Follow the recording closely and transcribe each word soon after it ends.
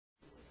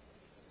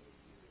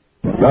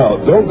Now,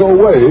 don't go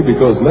away,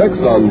 because next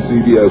on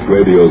CBS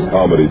Radio's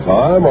Comedy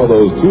Time are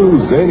those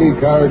two zany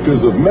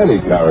characters of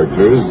many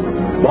characters,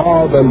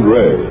 Bob and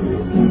Ray.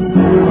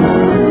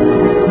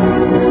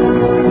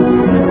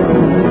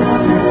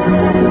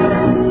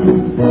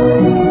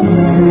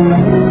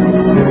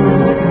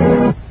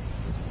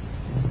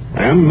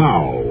 And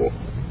now,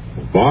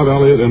 Bob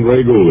Elliott and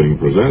Ray Goulding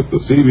present the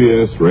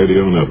CBS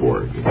Radio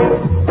Network.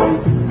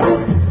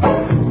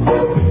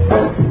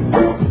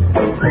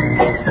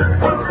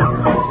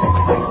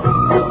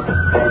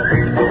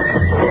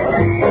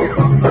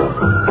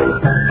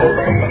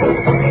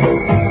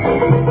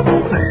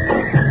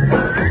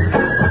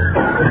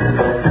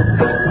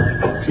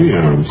 Gee,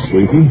 I'm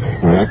sleepy.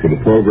 After the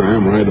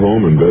program, ride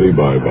home and Betty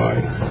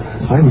bye-bye.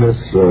 I miss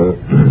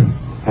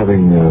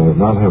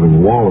not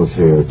having Wallace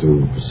here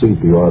to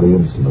seat the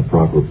audience in the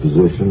proper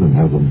position and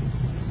have them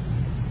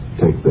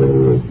take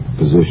their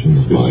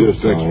positions. It's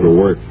just extra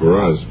work for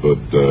us, but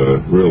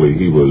really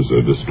he was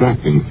a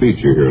distracting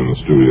feature here in the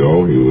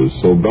studio. He was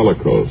so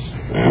bellicose,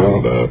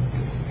 and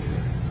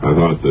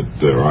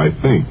I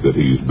think that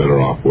he's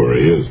better off where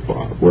he is,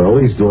 Bob. Well,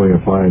 he's doing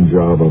a fine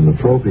job on the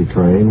trophy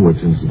train,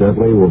 which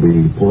incidentally will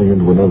be pulling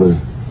into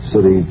another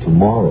city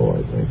tomorrow,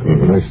 I think, or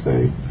the next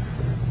day.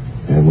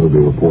 And we'll be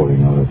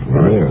reporting on it from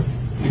there.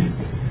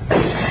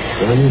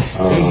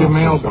 Here's your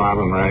mail, Bob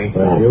and Ray.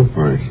 Thank you.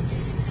 Thanks.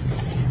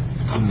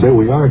 So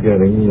we are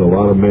getting a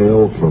lot of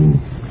mail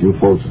from you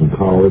folks in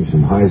college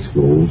and high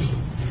schools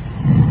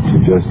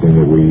suggesting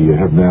that we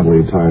have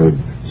Natalie Tide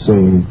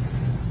sing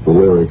the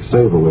lyrics,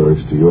 say the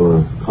lyrics to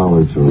your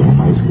college or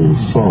high school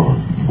song.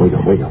 Wake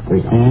up, wake up,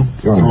 wake up.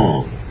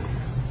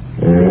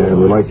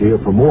 And we'd like to hear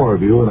from more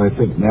of you, and I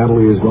think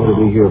Natalie is going to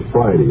be here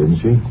Friday,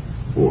 isn't she?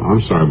 Oh,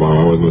 I'm sorry, Bob.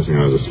 I wasn't listening.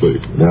 I was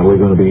asleep.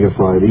 Natalie going to be here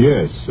Friday?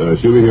 Yes,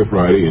 she'll be here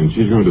Friday, and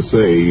she's going to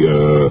say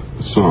a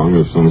song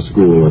of some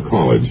school or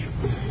college.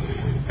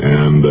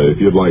 And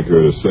if you'd like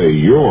her to say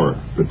your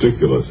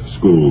particular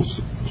school's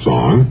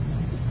song,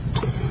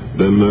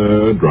 then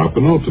drop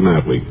a note to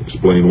Natalie.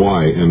 Explain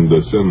why, and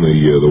send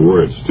the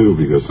words, too,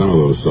 because some of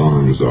those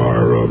songs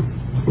are,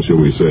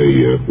 shall we say,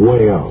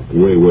 way out.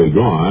 Way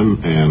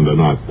gone, and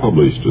not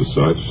published as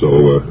such,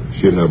 so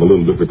she'd have a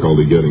little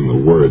difficulty getting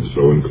the words,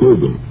 so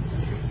include them.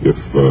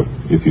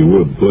 If you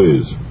would,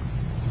 please.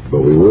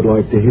 But we would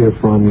like to hear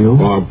from you.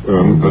 Bob,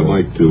 I'd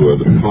like to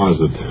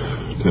deposit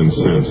 10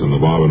 cents in the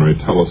Bob and Ray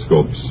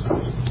telescopes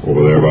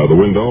over there by the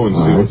window and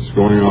see what's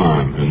going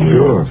on in New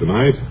York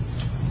tonight.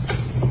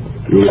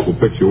 Beautiful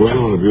picture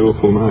window on a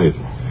beautiful night.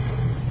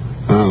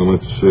 Now,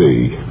 let's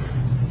see.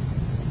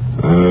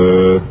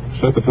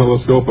 Set the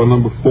telescope on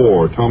number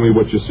 4. Tell me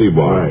what you see,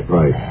 Bob.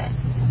 Right.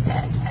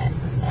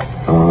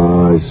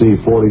 I see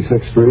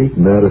 46th Street,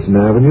 Madison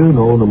Avenue,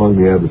 known among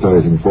the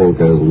advertising folk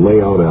as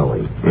Layout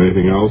Alley.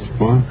 Anything else,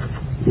 Bob?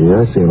 Yeah,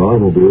 I see an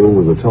automobile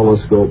with a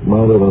telescope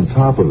mounted on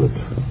top of it.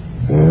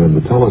 And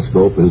the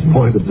telescope is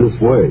pointed this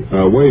way.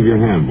 Wave your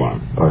hand,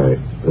 Bob. All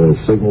right. A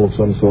signal of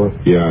some sort?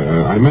 Yeah,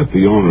 I met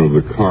the owner of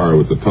the car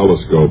with the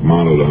telescope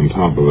mounted on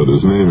top of it.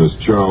 His name is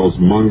Charles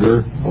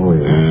Munger. Oh,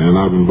 yeah.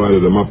 And I've invited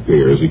him up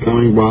here. Is he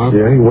coming, Bob?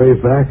 Yeah, he waved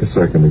back a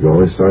second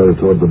ago. He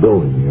started toward the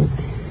building, yeah.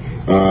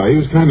 He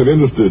was kind of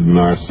interested in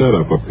our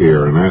setup up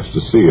here and asked to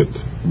see it.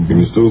 Can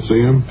you still see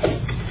him?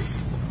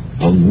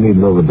 I'll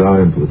need another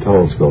dime for the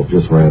telescope.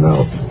 Just ran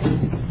out.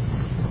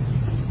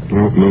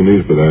 Well, no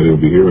need for that. He'll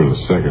be here in a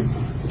second.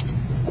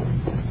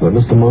 Is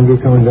Mr.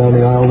 Munger coming down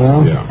the aisle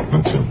now? Yeah,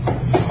 that's him.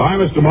 Hi,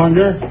 Mr.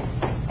 Munger.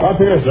 Up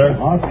here, sir.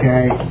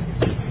 Okay.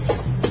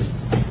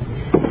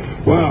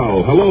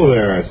 Well, hello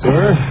there,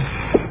 sir.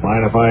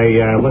 Mind if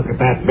I look at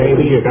that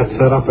baby you got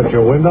set up at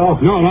your window?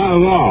 No, not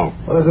at all.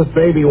 What does this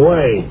baby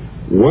weigh?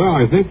 Well,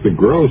 I think the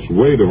gross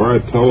weight of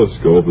our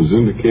telescope is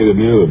indicated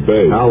near the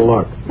base. Now,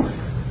 look.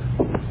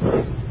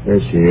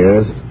 Here she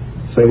is.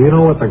 Say, do you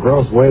know what the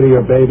gross weight of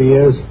your baby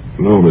is?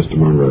 No, Mr.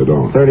 Munger, I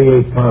don't.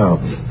 38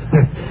 pounds.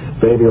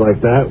 Baby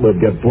like that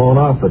would get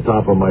blown off the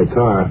top of my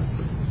car.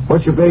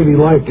 What's your baby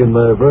like in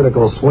the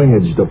vertical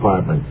swingage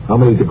department? How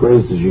many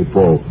degrees does she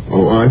pull?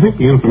 Oh, I think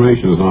the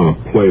information is on a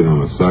plate on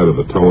the side of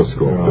the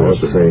telescope.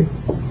 Let's see.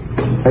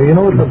 Hey, you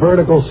know what the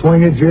vertical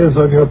swingage is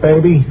on your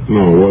baby?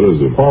 No, what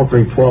is it?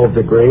 Paltry 12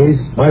 degrees.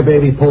 My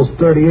baby pulls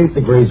 38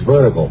 degrees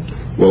vertical.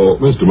 Well,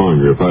 Mr.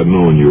 Munger, if I'd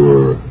known you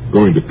were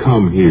going to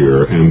come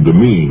here and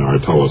demean our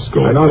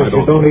telescope... I notice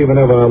you don't even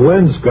have a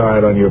lens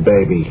guard on your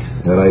baby.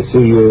 And I see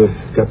you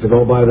got to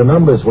go by the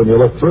numbers when you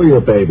look through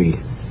your baby.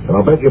 And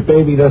I'll bet your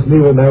baby doesn't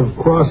even have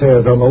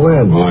crosshairs on the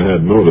lens. Well, I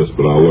had noticed,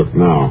 but I'll look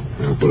now.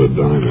 I'll put a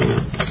dime in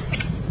here.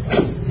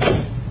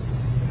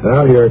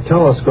 Well, your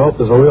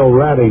telescope is a real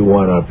ratty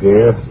one up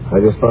here.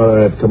 I just thought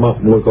I'd come up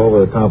and look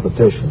over the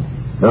competition.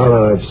 Now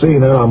that I've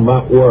seen it, I'm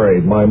not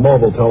worried. My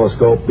mobile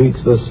telescope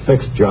beats this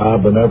fixed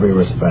job in every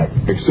respect.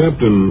 Except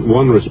in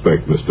one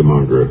respect, Mr.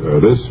 Munger.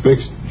 This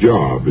fixed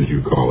job, as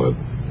you call it,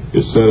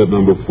 is set at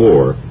number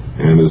 4.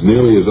 And as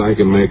nearly as I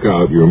can make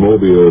out, your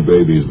mobile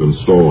baby's been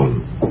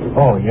stolen.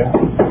 Oh, yeah.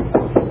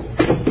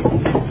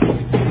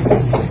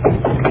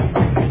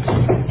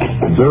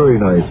 Very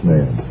nice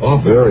man. Oh,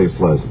 very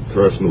pleasant.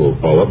 Personable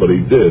fellow, but he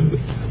did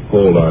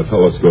hold our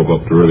telescope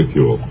up to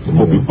ridicule. I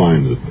hope he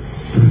finds it.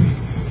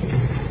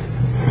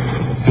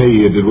 Hey,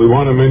 did we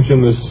want to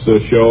mention this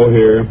show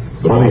here?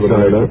 The Funny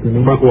Side Up, you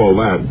mean? Well,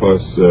 that,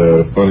 plus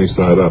Funny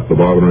Side Up, the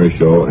Bob and Ray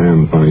Show,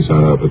 and Funny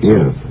Side Up. It's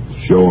a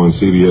show on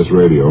CBS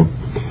Radio.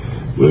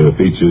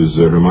 It features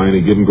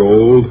Hermione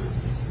Gingold,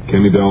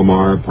 Kenny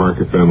Delmar,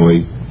 Parker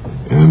Fenley,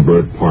 and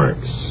Bert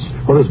Parks.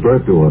 What does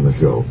Bert do on the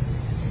show?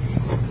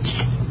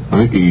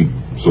 I think he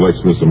selects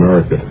Miss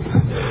America.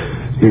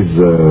 He's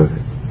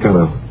kind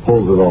of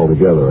holds it all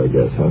together, I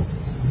guess, huh?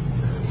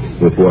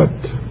 With what?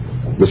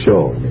 The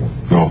show, I mean.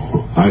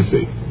 Oh, I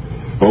see.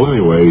 Well,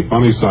 anyway,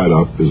 Funny Side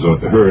Up is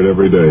heard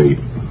every day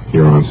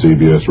here on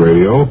CBS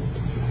Radio.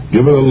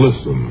 Give it a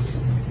listen.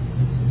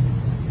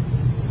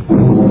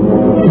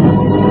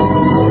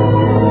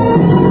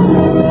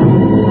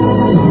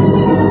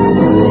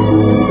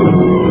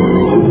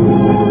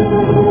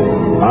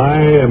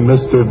 I am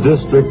Mr.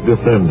 District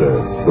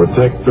Defender,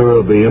 protector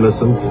of the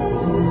innocent,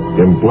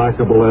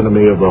 implacable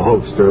enemy of the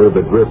hoaxer,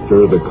 the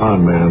grifter, the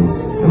con man,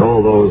 and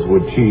all those who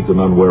would cheat an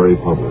unwary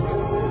public.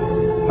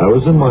 I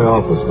was in my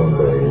office one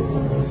day.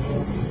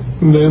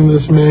 And then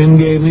this man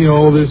gave me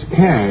all this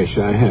cash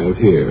I have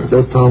here.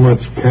 Just how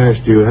much cash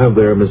do you have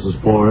there, Mrs.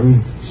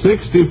 Porn?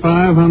 $6,500,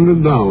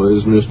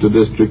 Mr.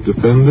 District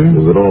Defender.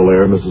 Is it all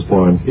there, Mrs.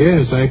 Porn?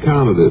 Yes, I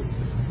counted it.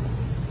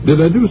 Did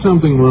I do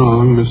something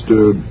wrong,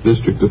 Mr.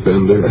 District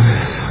Defender?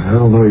 I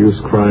don't know use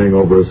crying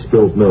over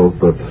spilt milk,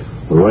 but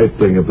the right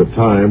thing at the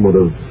time would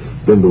have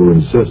been to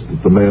insist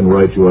that the man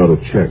write you out a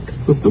check.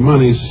 But the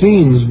money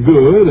seems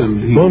good,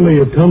 and he... If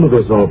only you'd come to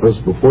this office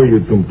before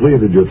you'd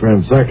completed your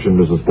transaction,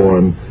 Mrs.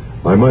 Bourne,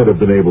 I might have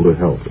been able to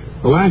help.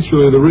 Well,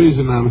 actually, the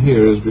reason I'm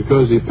here is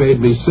because he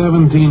paid me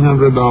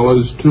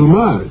 $1,700 too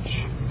much,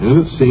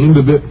 and it seemed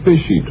a bit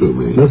fishy to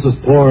me. Mrs.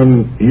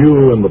 Bourne,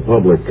 you and the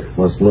public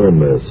must learn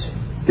this.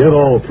 Get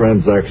all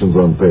transactions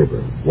on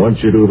paper.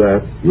 Once you do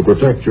that, you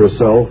protect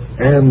yourself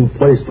and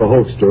place the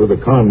hoaxer, the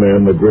con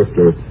man, the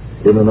grifter,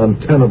 in an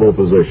untenable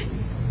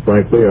position.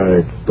 Frankly,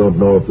 I don't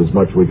know if there's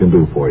much we can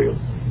do for you.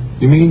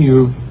 You mean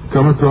you've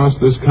come across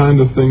this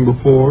kind of thing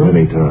before?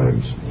 Many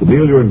times. The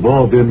deal you're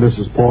involved in,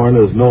 Mrs. Porn,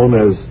 is known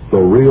as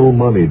the real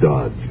money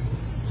dodge.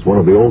 It's one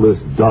of the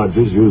oldest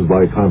dodges used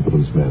by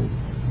confidence men.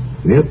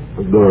 And yet,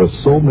 there are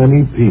so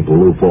many people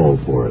who fall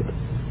for it.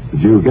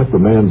 Did you get the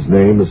man's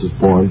name, Mrs.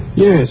 Porn?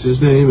 Yes, his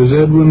name is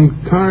Edwin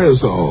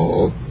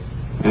Carzal.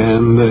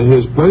 And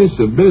his place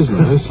of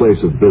business...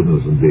 Place of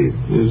business, indeed.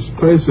 His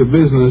place of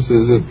business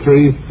is at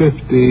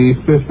 350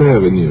 Fifth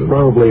Avenue.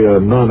 Probably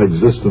a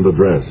non-existent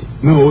address.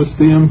 No, it's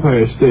the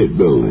Empire State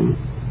Building.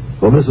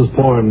 Well, Mrs.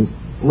 Porn,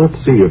 let's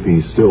see if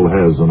he still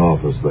has an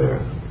office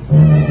there.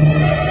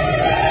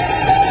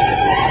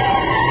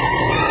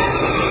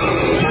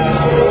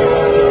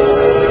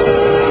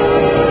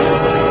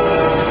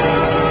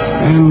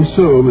 And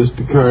so,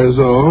 Mr.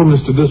 Carzal,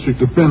 Mr. District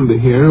Defender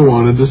here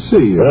wanted to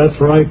see you. That's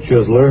right,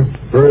 Chisler.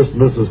 First,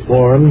 Mrs.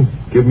 Porn,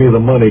 give me the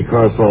money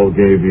Carzal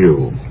gave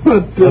you.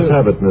 But, Let's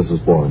have it,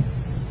 Mrs. Porn.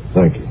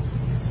 Thank you.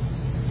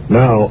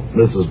 Now,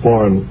 Mrs.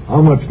 Porn,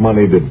 how much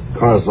money did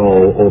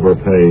Carzal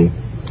overpay?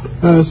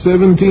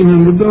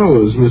 $1,700,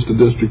 Mr.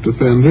 District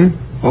Defender.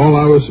 All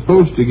I was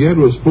supposed to get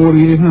was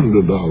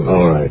 $4,800.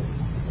 All right.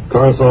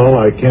 Carzal,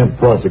 I can't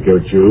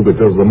prosecute you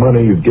because the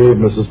money you gave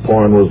Mrs.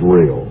 Porn was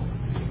real.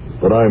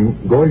 But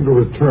I'm going to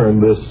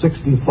return this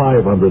 $6,500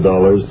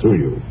 to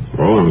you.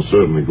 Well, I'm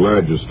certainly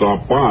glad you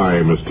stopped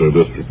by, Mr.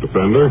 District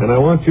Defender. And I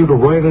want you to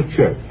write a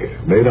check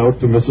made out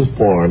to Mrs.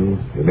 Porn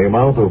in the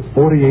amount of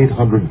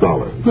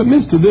 $4,800. But,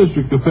 Mr.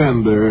 District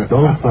Defender...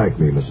 Don't thank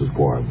me, Mrs.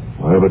 Porn.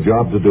 I have a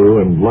job to do,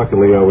 and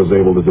luckily I was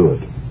able to do it.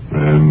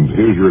 And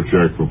here's your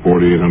check for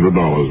 $4,800,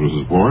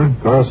 Mrs. Porn.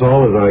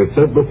 Carzal, as I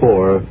said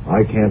before,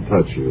 I can't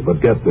touch you. But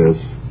get this,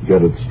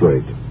 get it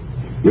straight.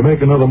 You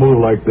make another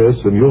move like this,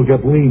 and you'll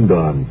get leaned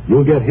on.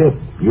 You'll get hit.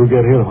 You'll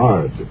get hit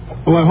hard.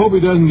 Well, I hope he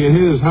doesn't get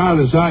hit as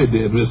hard as I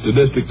did, Mr.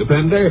 District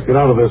Defender. Get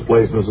out of this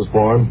place, Mrs.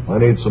 Porn. I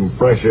need some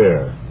fresh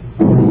air.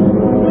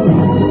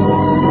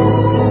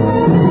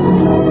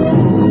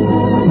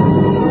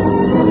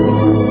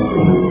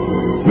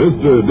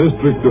 Mr.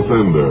 District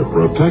Defender,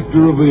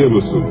 protector of the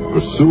innocent,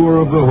 pursuer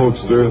of the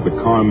hoaxer, the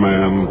con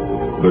man,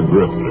 the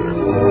grifter.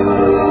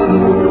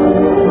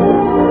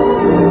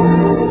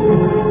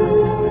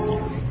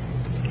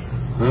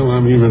 Well,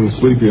 I'm even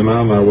sleepier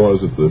now than I was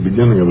at the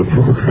beginning of the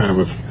program,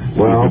 if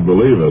you can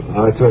believe it.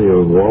 I tell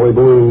you, Wally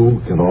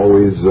Blue can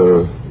always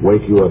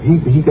wake you up.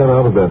 He got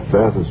out of that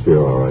bathysphere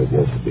all right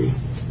yesterday.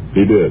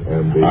 He did.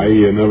 And I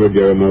never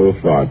get another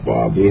thought,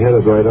 Bob. He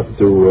headed right up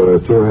to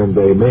Turhan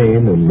Bay,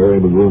 Maine, and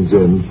Mary Magoon's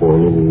Inn for a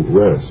little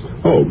rest.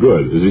 Oh,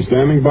 good. Is he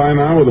standing by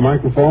now with a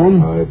microphone?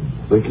 I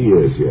think he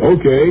is, yes.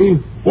 Okay.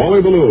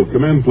 Wally Ballou,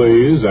 come in,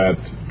 please, at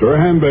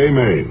Turhan Bay,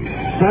 Maine.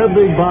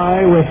 Standing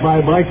by with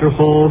my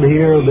microphone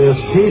here in this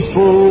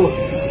peaceful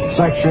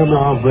section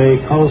of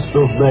the coast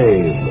of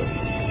Maine.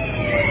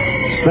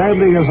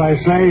 Standing, as I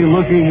say,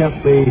 looking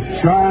at the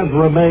charred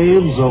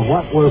remains of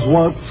what was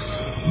once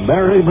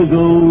Mary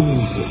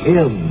Magoon's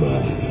Inn.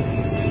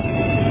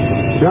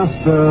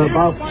 Just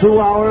about 2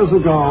 hours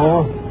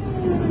ago.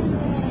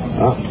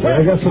 Can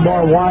I get some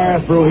more wire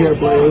through here,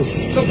 please?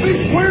 The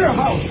big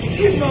warehouse.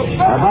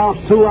 About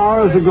 2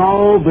 hours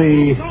ago,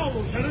 the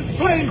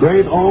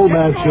great old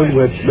mansion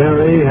which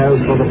Mary has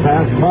for the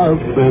past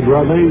month been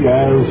running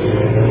as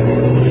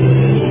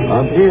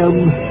an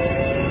inn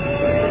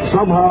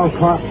somehow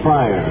caught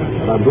fire.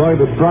 And I'm going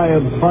to try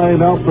and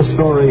find out the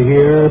story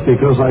here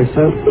because I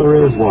sense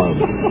there is one.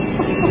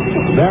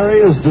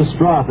 Mary is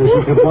distraught, as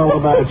you can well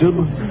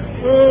imagine.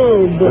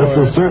 Oh, boy. This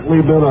has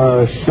certainly been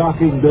a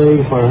shocking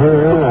day for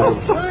her, and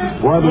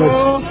one which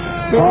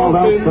called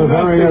out the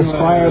various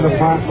fire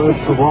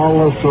departments of all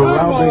the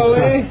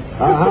surrounding...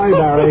 Hi,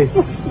 Mary.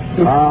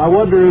 I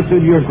wonder if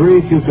in your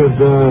grief you could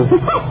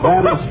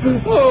manage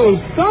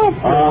stop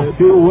a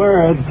few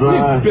words.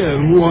 It's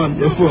been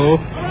wonderful.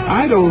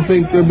 I don't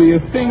think there'll be a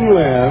thing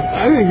left.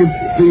 I think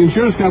the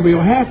insurance company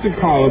will have to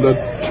call it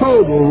a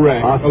total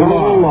wreck. A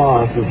total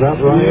loss, is that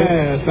right?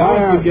 Yes, I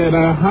have to get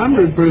 100%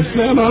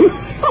 on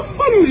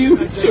the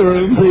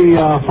insurance.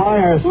 The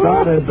fire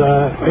started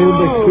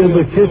in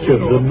the kitchen,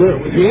 didn't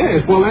it?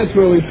 Yes, well, that's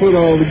where we put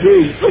all the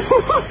grease.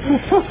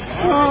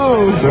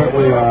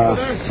 Certainly a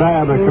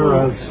sad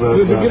occurrence.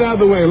 Get out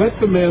of the way. Let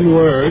the men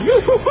work.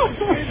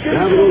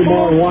 Have a little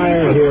more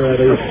wire here,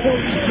 Eddie.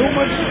 Too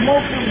much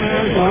smoke in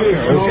there.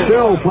 There's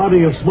still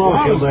plenty of smoke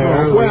in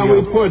there. Well,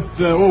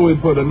 we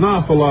put an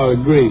awful lot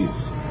of grease.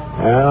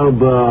 And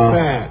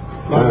Fat.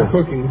 A lot of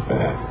cooking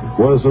fat.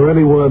 Was there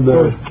anyone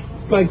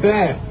like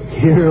that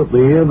here at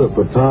the inn at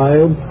the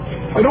time?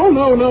 No.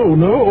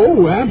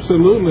 Oh,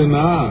 absolutely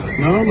not.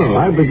 No.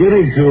 I'm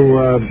beginning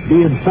to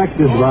be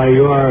infected by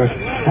your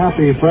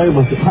happy frame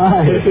of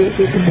mind.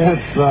 It's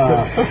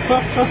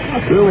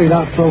really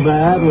not so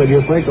bad when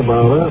you think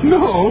about it.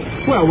 No.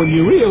 Well, when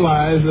you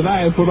realize that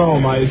I had put all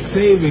my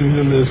savings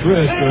in this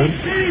restaurant.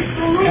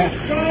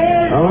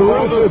 The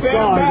roof is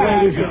going,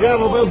 ladies and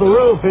gentlemen. The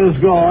roof is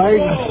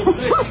going.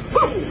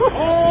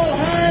 All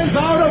hands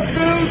out of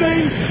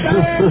building.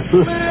 Stand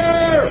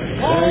clear.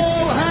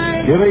 All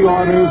hands. Giving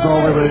orders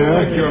over there.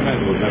 Direct your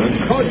men,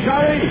 Lieutenant. Coach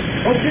Charlie.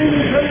 Okay,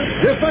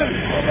 Lieutenant. Different.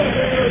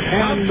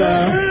 And,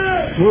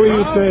 what were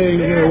you saying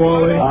here,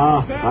 Wally?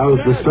 I was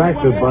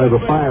distracted by the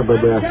fireman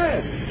there.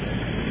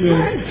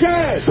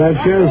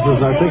 Sanchez is,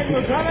 I think,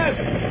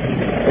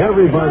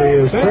 everybody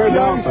is turned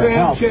out to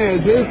help.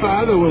 Sanchez, his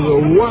father was a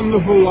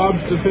wonderful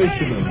lobster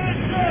fisherman.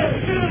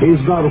 He's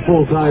not a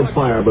full-time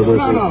fireman,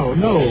 is he?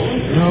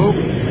 No.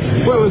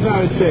 Well, as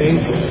I was saying,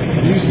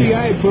 you see,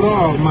 I put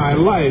all my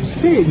life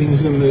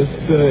savings in this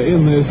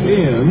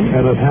inn.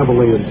 And it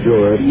heavily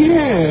insured.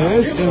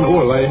 Yes, and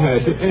I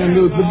had to, and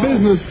the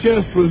business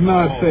just was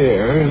not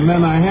there. And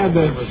then I had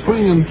that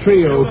swinging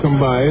trio come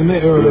by, and they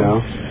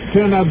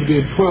turned out to be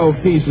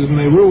 12 pieces, and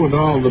they ruined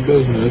all the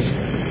business.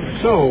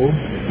 So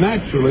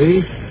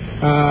naturally,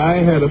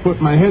 I had to put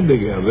my head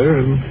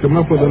together and come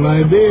up with an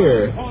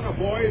idea.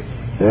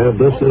 And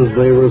this is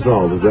the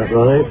result, is that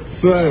right?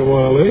 That's right,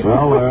 Wally.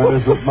 Well, there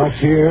isn't much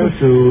here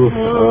to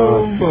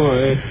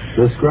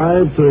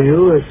describe to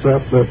you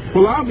except that...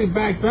 Well, I'll be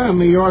back down in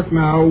New York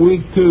now, a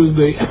week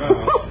Tuesday.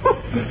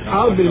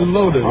 I'll be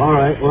loaded. All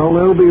right, well,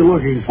 they'll be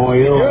looking for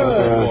you.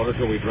 Water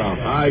till we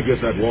drown. I guess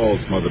that wall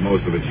smothered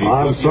most of it, Chief.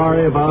 I'm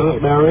sorry about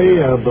it,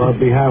 Mary, and on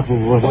behalf of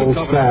the whole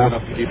staff.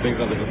 Enough to keep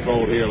things under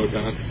control here,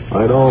 Lieutenant.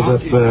 I know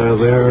that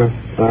their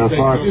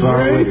thoughts Is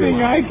are there with anything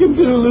you. I can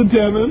do,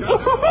 Lieutenant?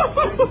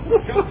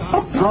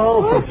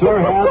 So, for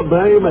Turhan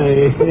Bay,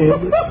 Maine,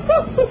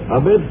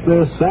 amidst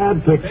this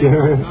sad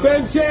picture,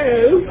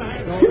 Sanchez!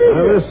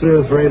 this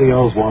is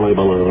Radio's Wally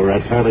Ballou,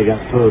 returning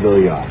up to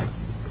New York.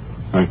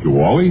 Thank you,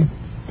 Wally.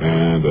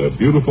 And a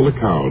beautiful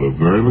account of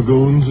Mary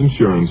Magoon's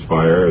insurance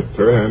fire at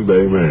Turhan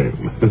Bay,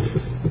 Maine.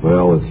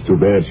 Well, it's too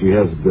bad. She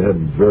has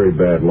had very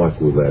bad luck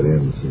with that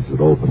inn since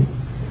it opened.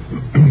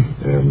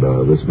 And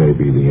this may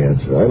be the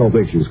answer. I don't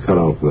think she's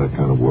cut out for that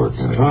kind of work.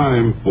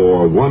 Time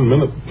for 1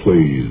 minute,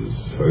 please.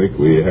 I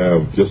think we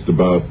have just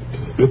about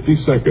 50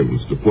 seconds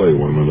to play 1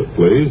 minute,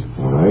 please.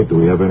 All right. Do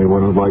we have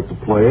anyone who'd like to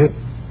play it?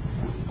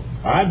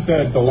 I'm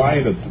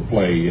delighted to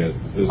play it.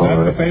 Is that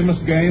right. the famous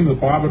game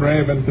that Bob and Ray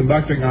have been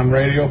conducting on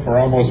radio for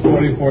almost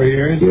 44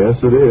 years? Yes,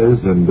 it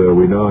is. And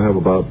we now have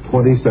about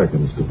 20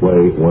 seconds to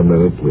play 1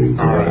 minute, please.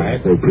 All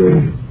right. Take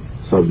your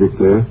subject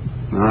there.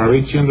 Now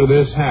reach into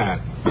this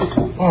hat.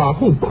 Oh,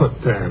 who put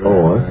that?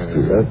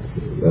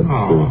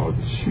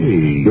 That's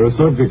gee. Your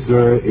subject,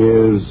 sir,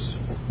 is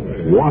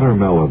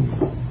watermelon.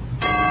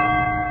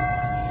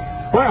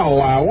 Well,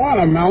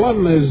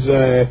 watermelon is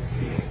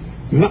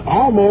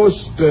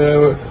almost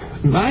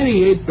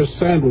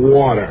 98%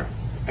 water,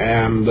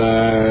 and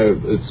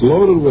it's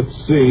loaded with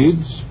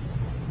seeds,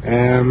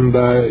 and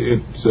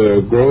it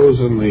grows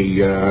in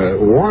the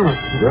warm.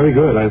 Very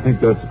good. I think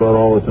that's about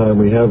all the time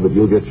we have, but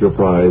you'll get your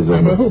prize.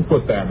 But who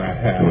put that in that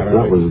hat?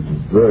 That was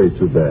very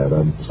too bad.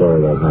 I'm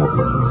sorry that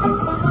happened.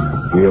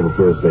 We have a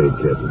first aid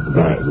kit at the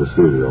back of the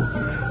studio.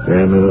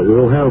 And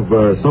we'll have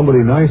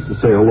somebody nice to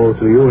say hello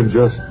to you in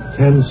just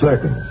 10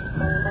 seconds.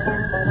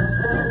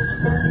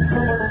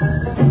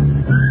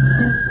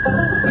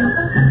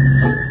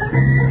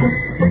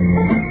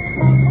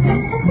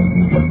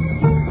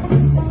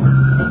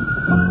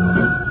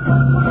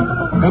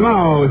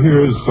 now,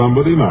 here's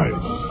Somebody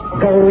Nice.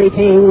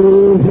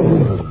 Greetings.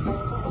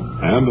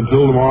 And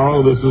until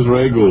tomorrow, this is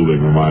Ray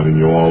Goulding reminding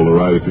you all to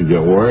write if you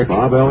get work.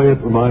 Bob Elliott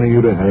reminding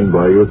you to hang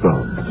by your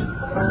thumbs.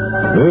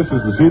 This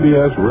is the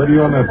CBS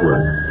Radio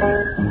Network.